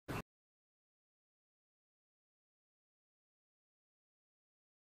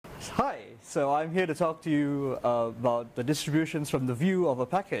Hi, so I'm here to talk to you about the distributions from the view of a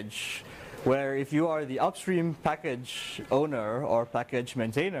package, where if you are the upstream package owner or package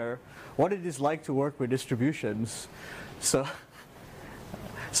maintainer, what it is like to work with distributions. So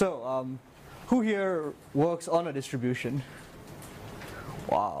who here works on a distribution?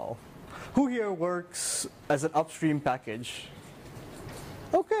 Wow. Who here works as an upstream package?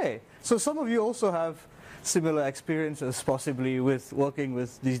 Okay, so some of you also have similar experiences possibly with working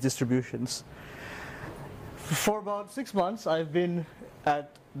with these distributions. For about 6 months I've been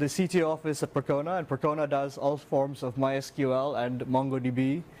at the CTO office at Percona, and Percona does all forms of MySQL and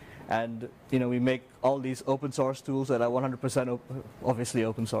MongoDB, and we make all these open source tools that are 100% obviously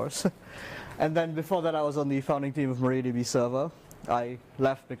open source. And then before that I was on the founding team of MariaDB Server. I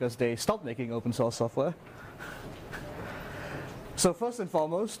left because they stopped making open source software. So first and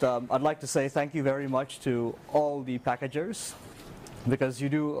foremost, I'd like to say thank you very much to all the packagers, because you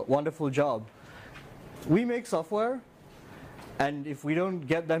do a wonderful job. We make software, and if we don't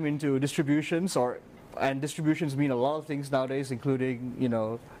get them into distributions, and distributions mean a lot of things nowadays, including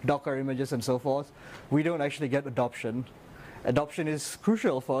Docker images and so forth, we don't actually get adoption. Adoption is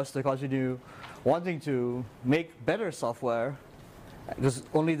crucial for us to continue wanting to make better software, because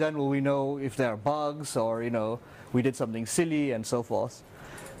only then will we know if there are bugs or we did something silly and so forth.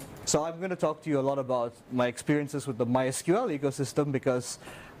 So I'm going to talk to you a lot about my experiences with the MySQL ecosystem, because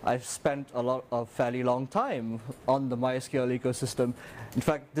I've spent a fairly long time on the MySQL ecosystem. In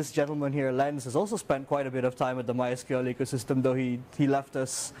fact, this gentleman here, Lenz, has also spent quite a bit of time at the MySQL ecosystem, though he left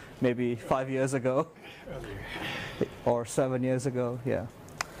us maybe 5 years ago. Or 7 years ago, yeah.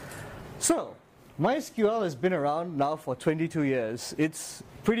 So MySQL has been around now for 22 years. It's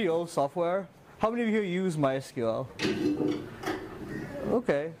pretty old software. How many of you here use MySQL?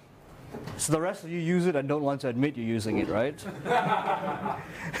 Okay. So the rest of you use it and don't want to admit you're using it, right?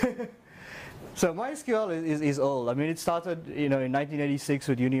 So MySQL is old. I mean, it started in 1986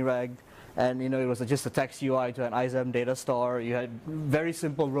 with Unirag, and it was just a text UI to an ISAM data store. You had very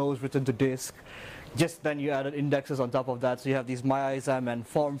simple rows written to disk. Just then you added indexes on top of that, so you have these MyISAM and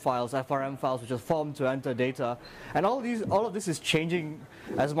form files, FRM files, which are formed to enter data. And all of this is changing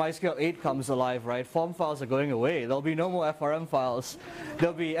as MySQL 8 comes alive, right? Form files are going away. There'll be no more FRM files.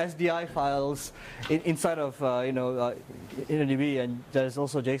 There'll be SDI files inside of MariaDB, and there's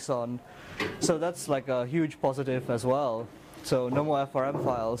also JSON. So that's like a huge positive as well. So no more FRM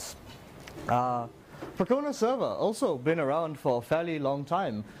files. Percona Server also been around for a fairly long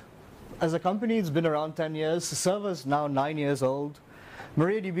time. As a company, it's been around 10 years. The server's now 9 years old.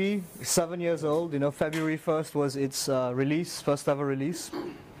 MariaDB, 7 years old. February 1st was its first ever release.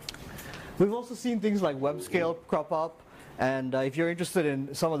 We've also seen things like WebScale crop up. And if you're interested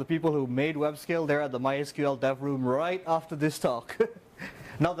in some of the people who made WebScale, they're at the MySQL dev room right after this talk.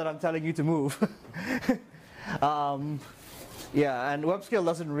 Not that I'm telling you to move. Yeah, and WebScale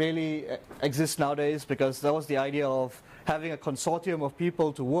doesn't really exist nowadays, because that was the idea of having a consortium of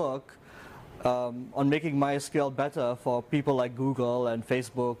people to work on making MySQL better for people like Google and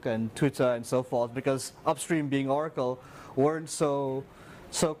Facebook and Twitter and so forth, because upstream, being Oracle, weren't so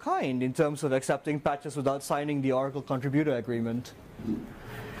kind in terms of accepting patches without signing the Oracle contributor agreement.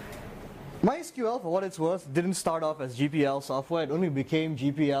 MySQL, for what it's worth, didn't start off as GPL software. It only became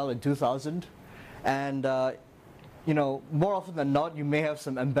GPL in 2000. And more often than not, you may have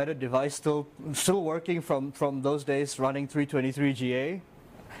some embedded device still working from those days running 323 GA.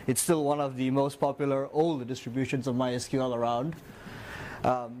 It's still one of the most popular older distributions of MySQL around.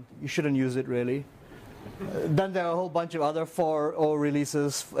 You shouldn't use it, really. Then there are a whole bunch of other 4.0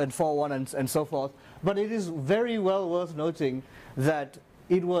 releases and 4.1 and so forth. But it is very well worth noting that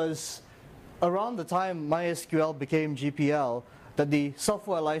it was around the time MySQL became GPL that the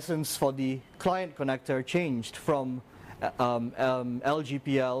software license for the client connector changed from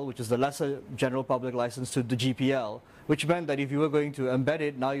LGPL, which is the lesser general public license, to the GPL, which meant that if you were going to embed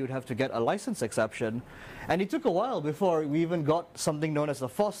it, now you'd have to get a license exception. And it took a while before we even got something known as the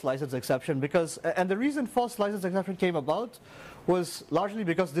FOSS license exception, and the reason FOSS license exception came about was largely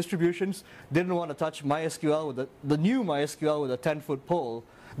because distributions didn't want to touch MySQL with the new MySQL with a 10-foot pole.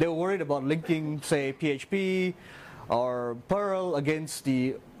 They were worried about linking, say, PHP or Perl against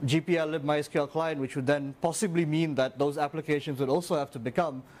the GPL lib MySQL client, which would then possibly mean that those applications would also have to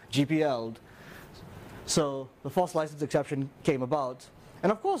become GPL'd. So the FOSS license exception came about.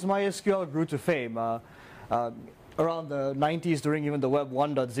 And of course, MySQL grew to fame around the 90s, during even the Web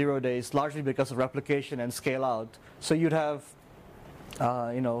 1.0 days, largely because of replication and scale out. So you'd have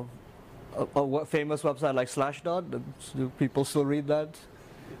a famous website like Slashdot. Do people still read that?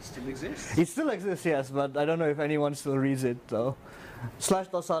 It still exists. It still exists, yes, but I don't know if anyone still reads it, though.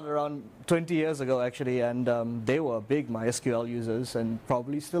 Slashdot started around 20 years ago, actually, and they were big MySQL users and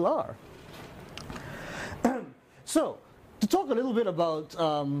probably still are. So, to talk a little bit about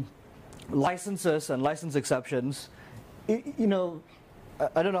licenses and license exceptions, you know,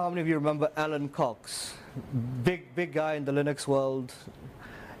 I don't know how many of you remember Alan Cox, big guy in the Linux world,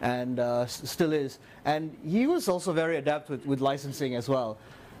 and still is. And he was also very adept with licensing as well.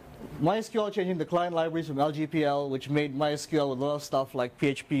 MySQL changing the client libraries from LGPL, which made MySQL with a lot of stuff like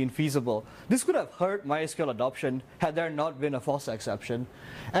PHP infeasible. This could have hurt MySQL adoption had there not been a FOSS exception.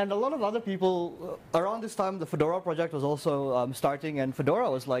 And a lot of other people, around this time, the Fedora project was also starting, and Fedora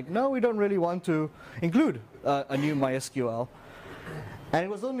was like, no, we don't really want to include a new MySQL. And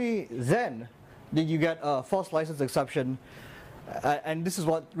it was only then that you get a FOSS license exception, and this is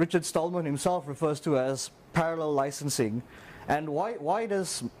what Richard Stallman himself refers to as parallel licensing. And why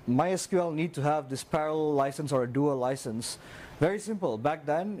does MySQL need to have this parallel license or a dual license? Very simple. Back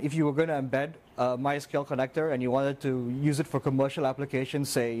then, if you were going to embed a MySQL connector and you wanted to use it for commercial applications,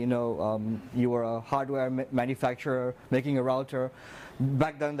 say, you know, you were a hardware manufacturer making a router.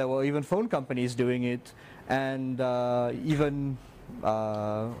 Back then, there were even phone companies doing it, and even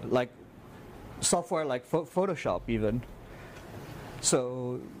like software like Photoshop even.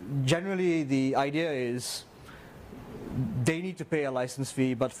 So generally, the idea is they need to pay a license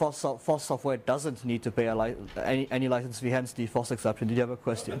fee, but FOSS software doesn't need to pay any license fee, hence the FOSS exception. Did you have a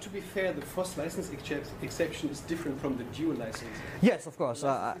question? To be fair, the FOSS license exception is different from the dual license. Yes, of course.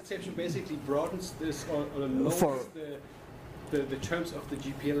 The exception basically broadens this or lowers the terms of the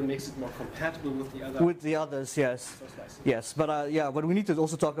GPL and makes it more compatible with the other. With the others, yes. Yes, but yeah, but we need to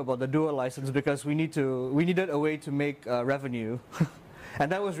also talk about the dual license because we needed a way to make revenue, and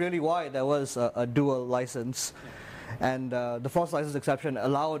that was really why there was a dual license. Yeah. And the FOSS license exception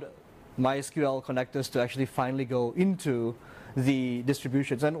allowed MySQL connectors to actually finally go into the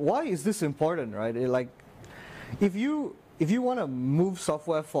distributions. And why is this important, right? Like, if you want to move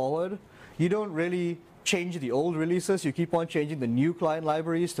software forward, you don't really change the old releases. You keep on changing the new client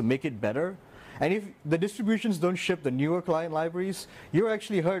libraries to make it better. And if the distributions don't ship the newer client libraries, you're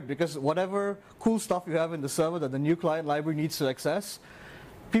actually hurt because whatever cool stuff you have in the server that the new client library needs to access,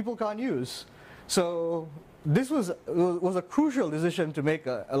 people can't use. So this was a crucial decision to make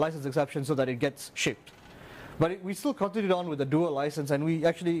a license exception so that it gets shipped. But we still continued on with a dual license, and we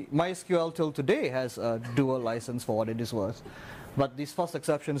actually, MySQL till today has a dual license for what it is worth. But this FOSS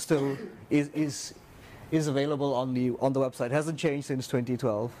exception still is available on the website. It hasn't changed since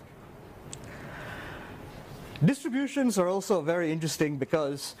 2012. Distributions are also very interesting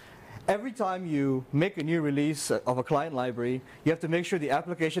because every time you make a new release of a client library, you have to make sure the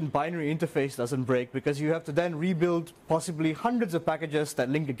application binary interface doesn't break because you have to then rebuild possibly hundreds of packages that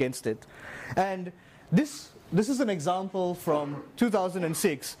link against it. And this is an example from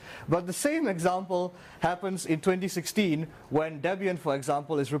 2006, but the same example happens in 2016 when Debian, for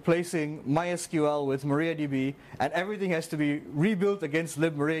example, is replacing MySQL with MariaDB, and everything has to be rebuilt against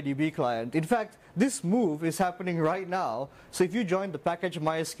libMariaDB client. In fact, this move is happening right now. So if you join the package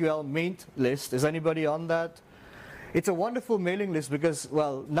MySQL main list, is anybody on that? It's a wonderful mailing list because,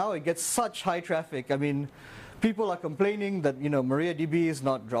 well, now it gets such high traffic. I mean, people are complaining that, you know, MariaDB is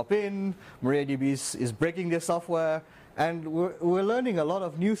not drop-in, MariaDB is breaking their software, and we're learning a lot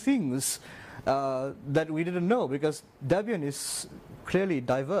of new things that we didn't know because Debian is clearly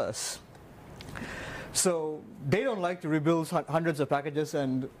diverse. So they don't like to rebuild hundreds of packages,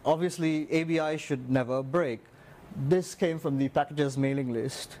 and obviously ABI should never break. This came from the packages mailing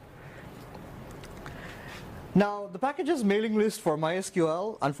list. Now, the packages mailing list for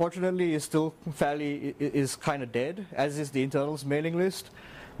MySQL, unfortunately, is still is kind of dead, as is the internals mailing list.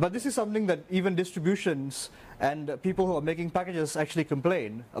 But this is something that even distributions and people who are making packages actually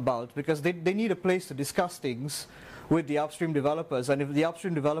complain about because they need a place to discuss things with the upstream developers. And if the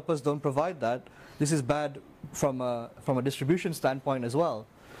upstream developers don't provide that, this is bad from a distribution standpoint as well.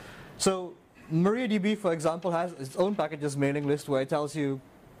 So MariaDB, for example, has its own packages mailing list where it tells you,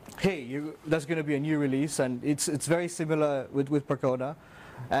 hey, there's going to be a new release, and it's very similar with Percona.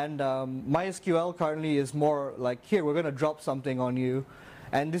 And MySQL currently is more like, here, we're going to drop something on you.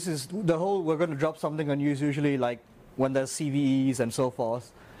 And this is the whole, we're going to drop something on you is usually like when there's CVEs and so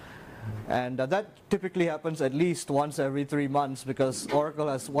forth. And that typically happens at least once every 3 months because Oracle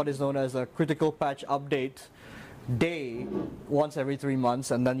has what is known as a critical patch update day once every 3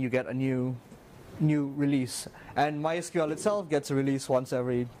 months, and then you get a new release. And MySQL itself gets a release once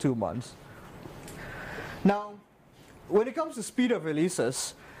every 2 months. Now, when it comes to speed of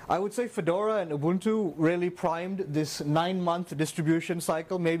releases, I would say Fedora and Ubuntu really primed this 9-month distribution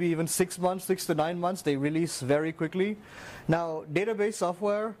cycle, maybe even 6 months, 6 to 9 months. They release very quickly. Now, database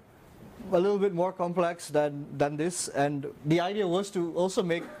software, a little bit more complex than this, and the idea was to also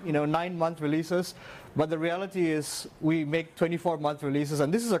make 9-month releases, but the reality is we make 24-month releases,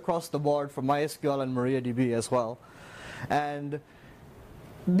 and this is across the board for MySQL and MariaDB as well. And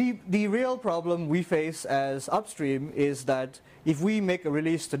the real problem we face as upstream is that if we make a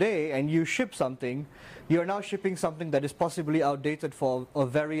release today and you ship something, you're now shipping something that is possibly outdated for a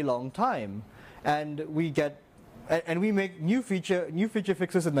very long time, and we make new feature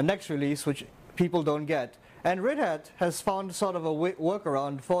fixes in the next release which people don't get. And Red Hat has found sort of a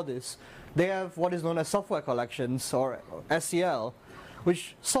workaround for this. They have what is known as software collections, or SCL,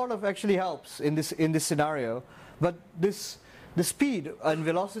 which sort of actually helps in this scenario. But the speed and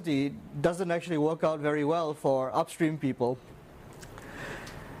velocity doesn't actually work out very well for upstream people.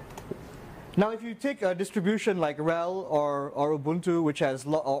 Now, if you take a distribution like RHEL or Ubuntu, which has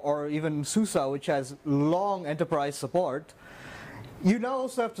or even SUSE, which has long enterprise support, you now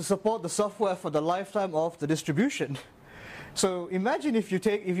also have to support the software for the lifetime of the distribution. So imagine if you've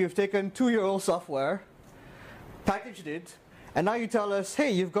taken 2-year-old software, packaged it, and now you tell us,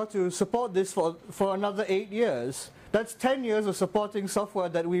 hey, you've got to support this for another 8 years. That's 10 years of supporting software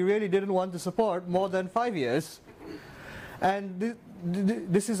that we really didn't want to support more than 5 years. And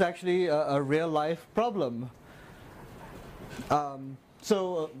this is actually a real-life problem. Again,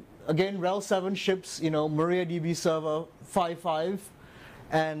 RHEL 7 ships, MariaDB Server 5.5,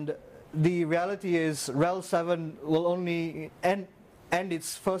 and the reality is RHEL 7 will only end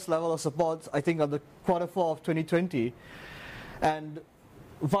its first level of support, I think, on the Q4 of 2020, and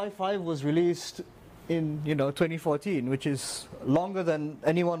 5.5 was released in 2014, which is longer than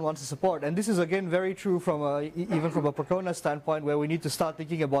anyone wants to support. And this is again very true from even from a Percona standpoint, where we need to start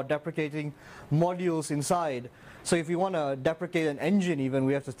thinking about deprecating modules inside. So if we want to deprecate an engine even,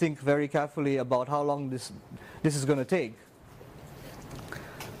 we have to think very carefully about how long this is going to take.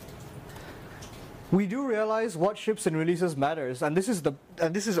 We do realize what ships and releases matters, and this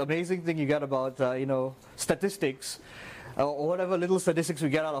is amazing thing you get about statistics, or whatever little statistics we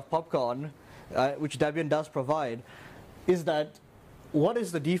get out of Popcorn, which Debian does provide, is that what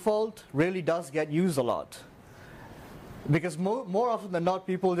is the default really does get used a lot. Because more often than not,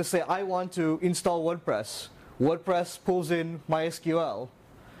 people just say, I want to install WordPress. WordPress pulls in MySQL,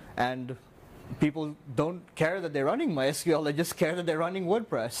 and people don't care that they're running MySQL, they just care that they're running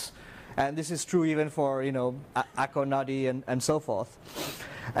WordPress. And this is true even for Akonadi and so forth.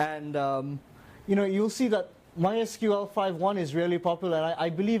 And you'll see that MySQL 5.1 is really popular, and I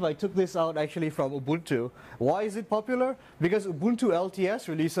believe I took this out actually from Ubuntu. Why is it popular? Because Ubuntu LTS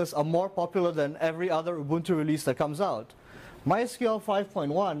releases are more popular than every other Ubuntu release that comes out. MySQL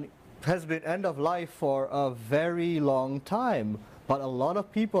 5.1 has been end of life for a very long time, but a lot of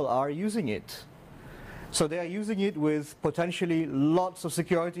people are using it. So they are using it with potentially lots of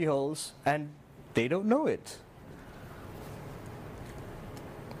security holes, and they don't know it.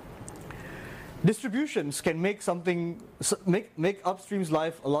 Distributions can make upstream's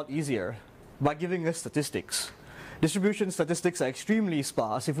life a lot easier by giving us statistics. Distribution statistics are extremely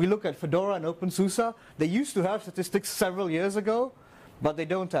sparse. If we look at Fedora and OpenSUSE, they used to have statistics several years ago, but they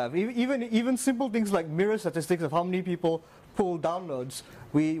don't have. Even simple things like mirror statistics of how many people pull downloads,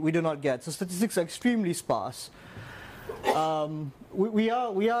 we do not get. So statistics are extremely sparse. We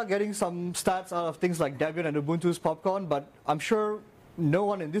are getting some stats out of things like Debian and Ubuntu's Popcorn, but I'm sure no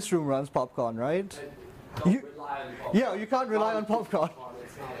one in this room runs Popcorn, right? Rely on Popcorn. Yeah, you can't rely on Popcorn.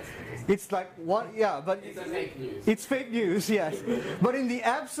 It's like what? Yeah, but it's fake news. It's fake news, yes. But in the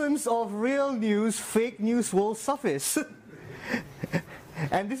absence of real news, fake news will suffice.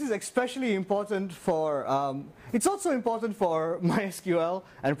 And this is especially important for. It's also important for MySQL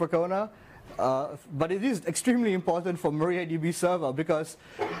and Percona, but it is extremely important for MariaDB Server because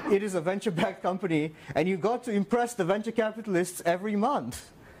it is a venture-backed company, and you got to impress the venture capitalists every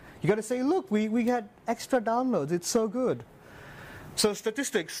month. You got to say, look, we had extra downloads. It's so good. So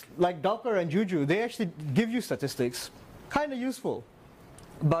statistics like Docker and Juju, they actually give you statistics, kind of useful,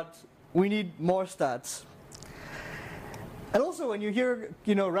 but we need more stats. And also when you hear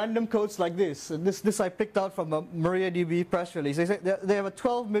random codes like this I picked out from a MariaDB press release. They say they have a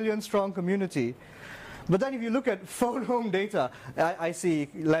 12 million strong community. But then if you look at phone home data, I see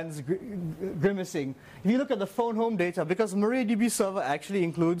Len's grimacing. If you look at the phone home data, because MariaDB Server actually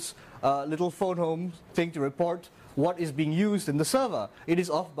includes a little phone home thing to report what is being used in the server. It is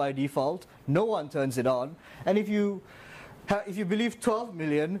off by default. No one turns it on. And if you believe 12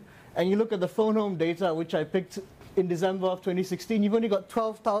 million, and you look at the phone home data, which I picked in December of 2016, you've only got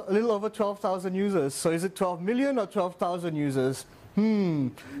a little over 12,000 users. So is it 12 million or 12,000 users?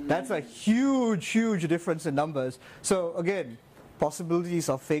 That's a huge, huge difference in numbers. So again, possibilities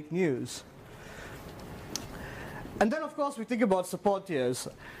of fake news. And then of course we think about support tiers.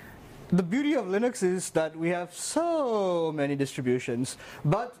 The beauty of Linux is that we have so many distributions,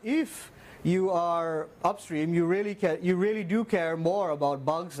 but if you are upstream, you really do care more about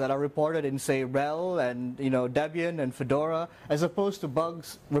bugs that are reported in, say, RHEL and Debian and Fedora, as opposed to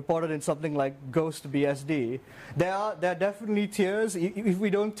bugs reported in something like Ghost BSD. There are definitely tiers. If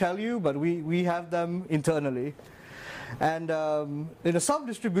we don't tell you, but we have them internally. And some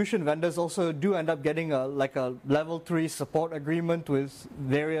distribution vendors also do end up getting a level 3 support agreement with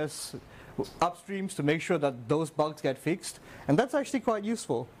various upstreams to make sure that those bugs get fixed, and that's actually quite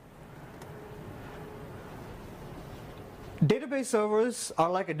useful. Database servers are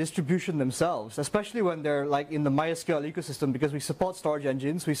like a distribution themselves, especially when they're like in the MySQL ecosystem, because we support storage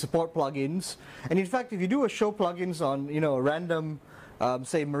engines, we support plugins, and in fact, if you do a show plugins on a random,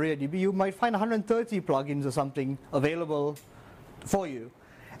 say MariaDB, you might find 130 plugins or something available for you.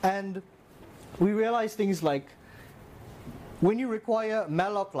 And we realize things like when you require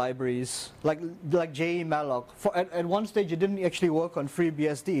malloc libraries, like JE-malloc, at one stage it didn't actually work on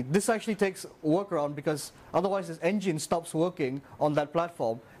FreeBSD. This actually takes workaround because otherwise this engine stops working on that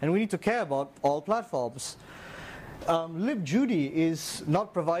platform, and we need to care about all platforms. libjudy is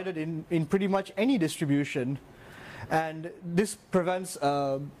not provided in pretty much any distribution, and this prevents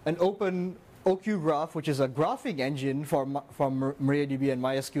an open OQ graph, which is a graphing engine from MariaDB and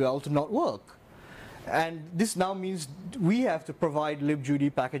MySQL, to not work. And this now means we have to provide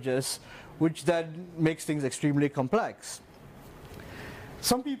libjudy packages, which then makes things extremely complex.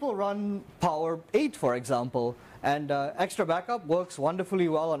 Some people run Power 8, for example, and extra backup works wonderfully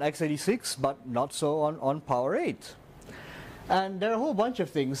well on x86, but not so on Power 8. And there are a whole bunch of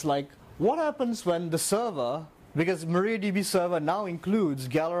things, like what happens when the server, because MariaDB Server now includes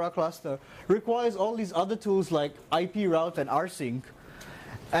Galera cluster, requires all these other tools like IP route and rsync.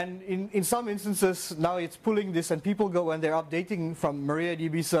 And in some instances, now it's pulling this, and people go, when they're updating from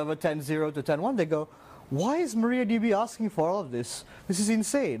MariaDB Server 10.0 to 10.1, they go, why is MariaDB asking for all of this? This is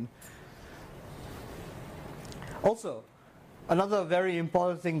insane. Also, another very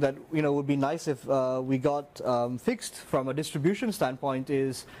important thing that would be nice if we got fixed from a distribution standpoint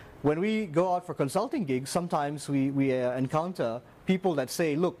is when we go out for consulting gigs, sometimes we encounter people that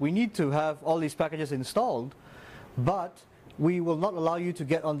say, look, we need to have all these packages installed, but we will not allow you to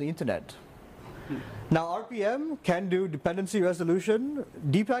get on the internet. Now RPM can do dependency resolution.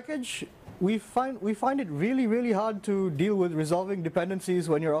 Dpackage, we find it really, really hard to deal with resolving dependencies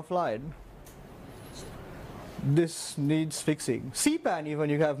when you're offline. This needs fixing. CPAN, even,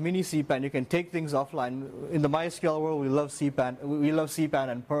 you have mini CPAN, you can take things offline. In the MySQL world, we love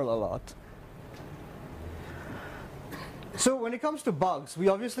CPAN and Perl a lot. So when it comes to bugs, we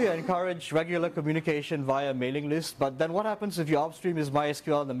obviously encourage regular communication via mailing list, but then what happens if your upstream is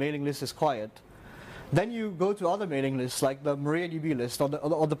MySQL and the mailing list is quiet? Then you go to other mailing lists like the MariaDB list or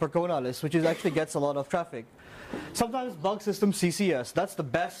the Percona list, which actually gets a lot of traffic. Sometimes bug systems CC us. That's the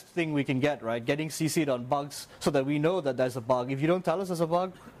best thing we can get, right? Getting CC'd on bugs so that we know that there's a bug. If you don't tell us there's a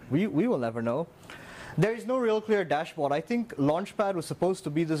bug, we will never know. There is no real clear dashboard. I think Launchpad was supposed to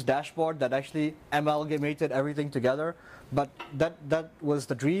be this dashboard that actually amalgamated everything together, but that was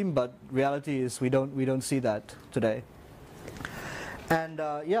the dream, but reality is we don't see that today. And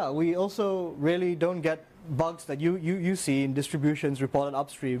yeah, we also really don't get bugs that you see in distributions reported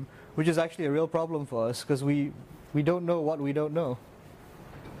upstream, which is actually a real problem for us because we don't know what we don't know.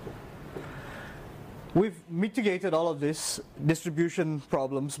 We've mitigated all of this distribution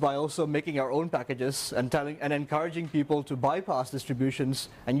problems by also making our own packages and encouraging people to bypass distributions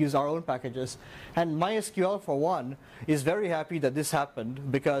and use our own packages. And MySQL, for one, is very happy that this happened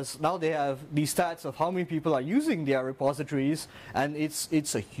because now they have these stats of how many people are using their repositories, and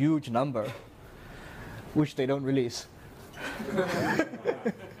it's a huge number, which they don't release.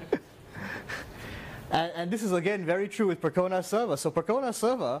 And this is again very true with Percona Server. So Percona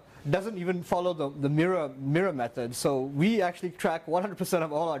Server doesn't even follow the mirror method. So we actually track 100%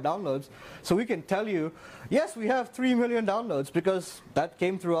 of all our downloads. So we can tell you, yes, we have 3 million downloads because that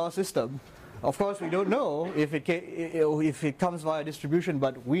came through our system. Of course, we don't know if it comes via distribution,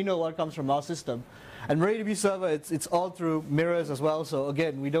 but we know what comes from our system. And MariaDB Server, it's all through mirrors as well. So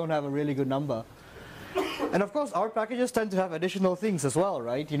again, we don't have a really good number. And of course, our packages tend to have additional things as well,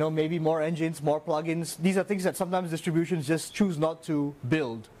 right? Maybe more engines, more plugins. These are things that sometimes distributions just choose not to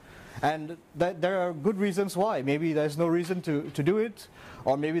build. And there are good reasons why. Maybe there's no reason to do it,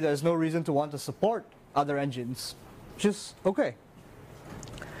 or maybe there's no reason to want to support other engines. Just okay.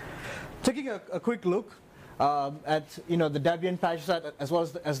 Taking a quick look at the Debian patch set as well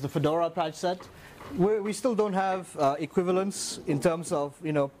as the Fedora patch set, we still don't have equivalence in terms of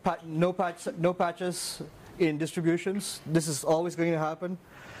no patches in distributions. This is always going to happen.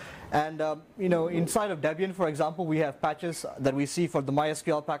 And inside of Debian, for example, we have patches that we see for the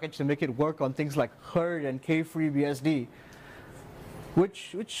MySQL package to make it work on things like herd and kfreebsd,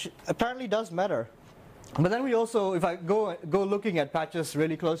 which apparently does matter. But then we also, if I go looking at patches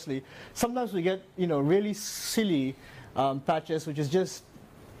really closely, sometimes we get really silly patches, which is just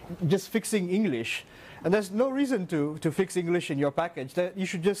fixing English, and there's no reason to fix English in your package. You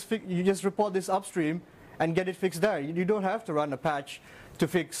should just report this upstream and get it fixed there. You don't have to run a patch to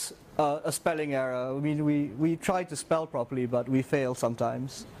fix a spelling error. I mean, we try to spell properly, but we fail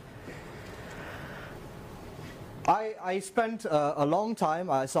sometimes. I spent a long time,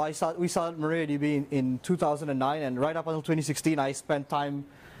 we started MariaDB in 2009, and right up until 2016 I spent time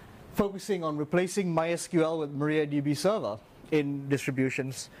focusing on replacing MySQL with MariaDB Server in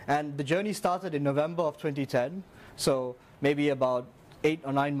distributions. And the journey started in November of 2010, so maybe about 8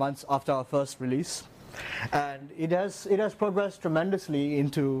 or 9 months after our first release. And it has progressed tremendously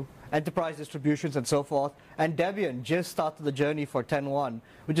into enterprise distributions and so forth. And Debian just started the journey for 10.1,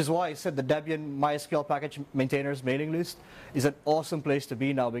 which is why I said the Debian MySQL package maintainers mailing list is an awesome place to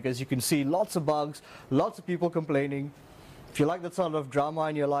be now, because you can see lots of bugs, lots of people complaining. If you like that sort of drama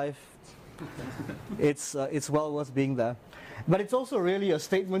in your life, it's well worth being there. But it's also really a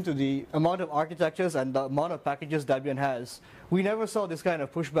statement to the amount of architectures and the amount of packages Debian has. We never saw this kind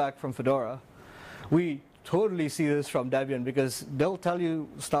of pushback from Fedora. We totally see this from Debian, because they'll tell you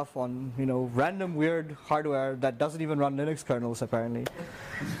stuff on random weird hardware that doesn't even run Linux kernels apparently.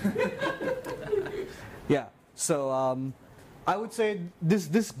 Yeah, so I would say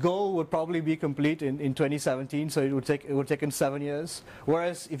this goal would probably be complete in 2017, so it would take 7 years.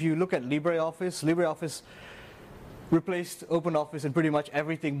 Whereas if you look at LibreOffice replaced OpenOffice in pretty much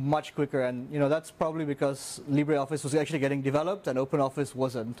everything much quicker, and that's probably because LibreOffice was actually getting developed and OpenOffice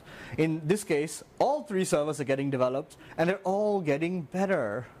wasn't. In this case, all 3 servers are getting developed and they're all getting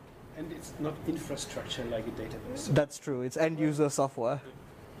better. And it's not infrastructure like a database. That's true, it's end user software.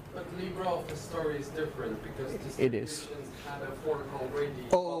 But LibreOffice story is different, because it is. distributions had a fork already.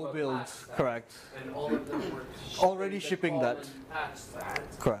 All builds, correct. And all of them were already shipping that. Patch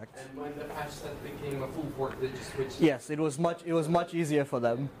set. Correct. And when the patch set became a full fork, they just switched. Yes, it was much easier for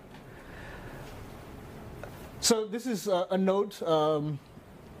them. So this is a note,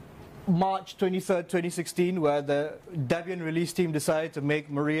 March 23rd, 2016, where the Debian release team decided to make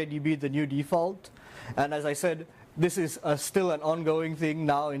MariaDB the new default. And as I said, this is still an ongoing thing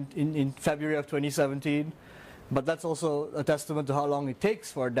now in February of 2017. But that's also a testament to how long it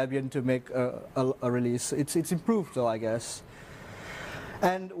takes for Debian to make a release. It's improved though, I guess.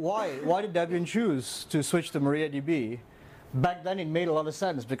 And why? Why did Debian choose to switch to MariaDB? Back then it made a lot of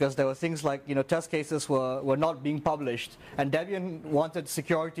sense, because there were things like test cases were not being published, and Debian wanted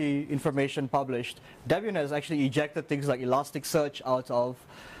security information published. Debian has actually ejected things like Elasticsearch out of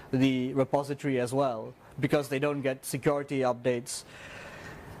the repository as well, because they don't get security updates.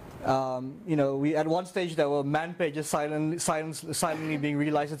 At one stage there were man pages silently being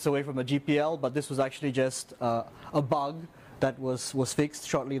relicensed away from a GPL, but this was actually just a bug that was fixed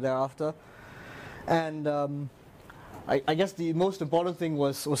shortly thereafter. And I guess the most important thing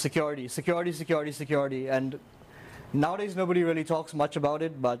was security. Security. And nowadays nobody really talks much about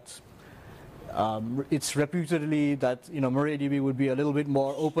it, but it's reputedly that MariaDB would be a little bit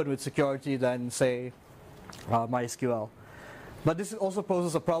more open with security than, say, MySQL. But this also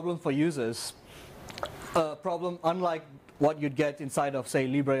poses a problem for users. A problem unlike what you'd get inside of, say,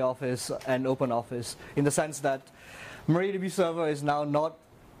 LibreOffice and OpenOffice, in the sense that MariaDB Server is now not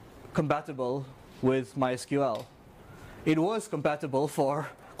compatible with MySQL. It was compatible for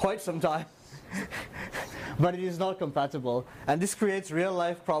quite some time, but it is not compatible. And this creates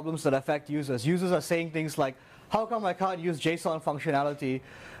real-life problems that affect users. Users are saying things like, how come I can't use JSON functionality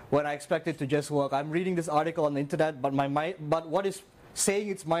when I expect it to just work? I'm reading this article on the internet, but what is saying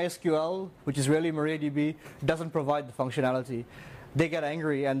it's MySQL, which is really MariaDB, doesn't provide the functionality. They get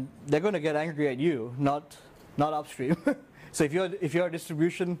angry, and they're going to get angry at you, not upstream. So if you're a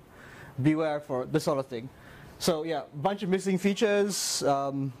distribution, beware for this sort of thing. So yeah, bunch of missing features,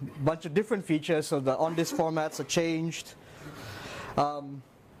 bunch of different features, so the on-disk formats are changed.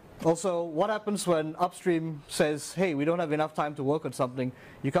 Also, what happens when upstream says, hey, we don't have enough time to work on something?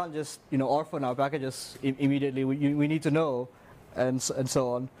 You can't just orphan our packages immediately. We need to know, and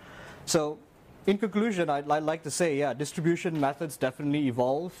so on. So in conclusion, I'd like to say, yeah, distribution methods definitely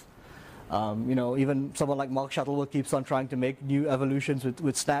evolve. You know, even someone like Mark Shuttleworth keeps on trying to make new evolutions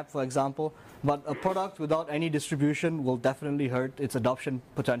with Snap, for example. But a product without any distribution will definitely hurt its adoption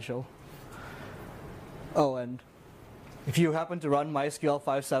potential. Oh, and if you happen to run MySQL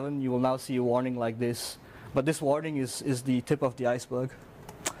 5.7, you will now see a warning like this. But this warning is the tip of the iceberg.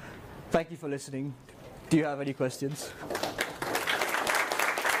 Thank you for listening. Do you have any questions?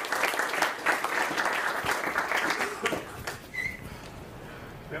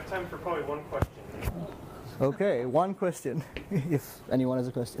 We have time for probably one question. Okay, one question, if anyone has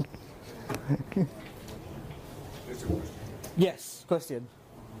a question. Yes, question.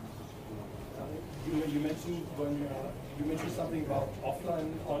 You mentioned you mentioned something about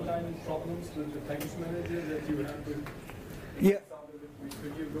offline, online problems with the package manager that you had with. Yeah.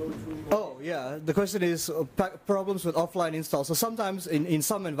 Could you go through? Oh, yeah. The question is problems with offline installs. So sometimes in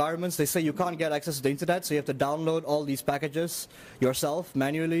some environments they say you can't get access to the internet, so you have to download all these packages yourself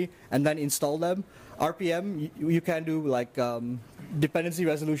manually and then install them. RPM, you can do like dependency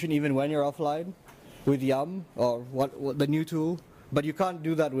resolution even when you're offline with Yum or what the new tool. But you can't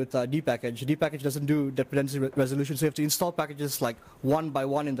do that with dpackage. Dpackage doesn't do dependency resolution, so you have to install packages like one by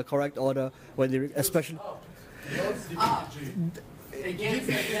one in the correct order, when they especially. Against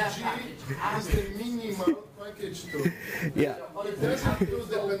the package. Is the minimal package too. Yeah. It doesn't do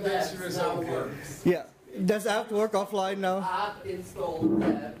dependency resolution. Yeah. Does apt work offline now? App install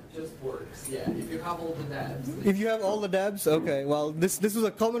deb just works. Yeah. If you have all the debs. If you have all the debs, okay. Well, this is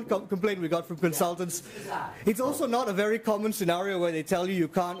a common complaint we got from consultants. It's also not a very common scenario where they tell you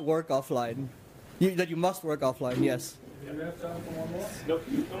can't work offline, that you must work offline. Yes. Do we have time for one more? Nope,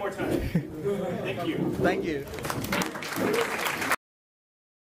 no more time. Thank you. Thank you.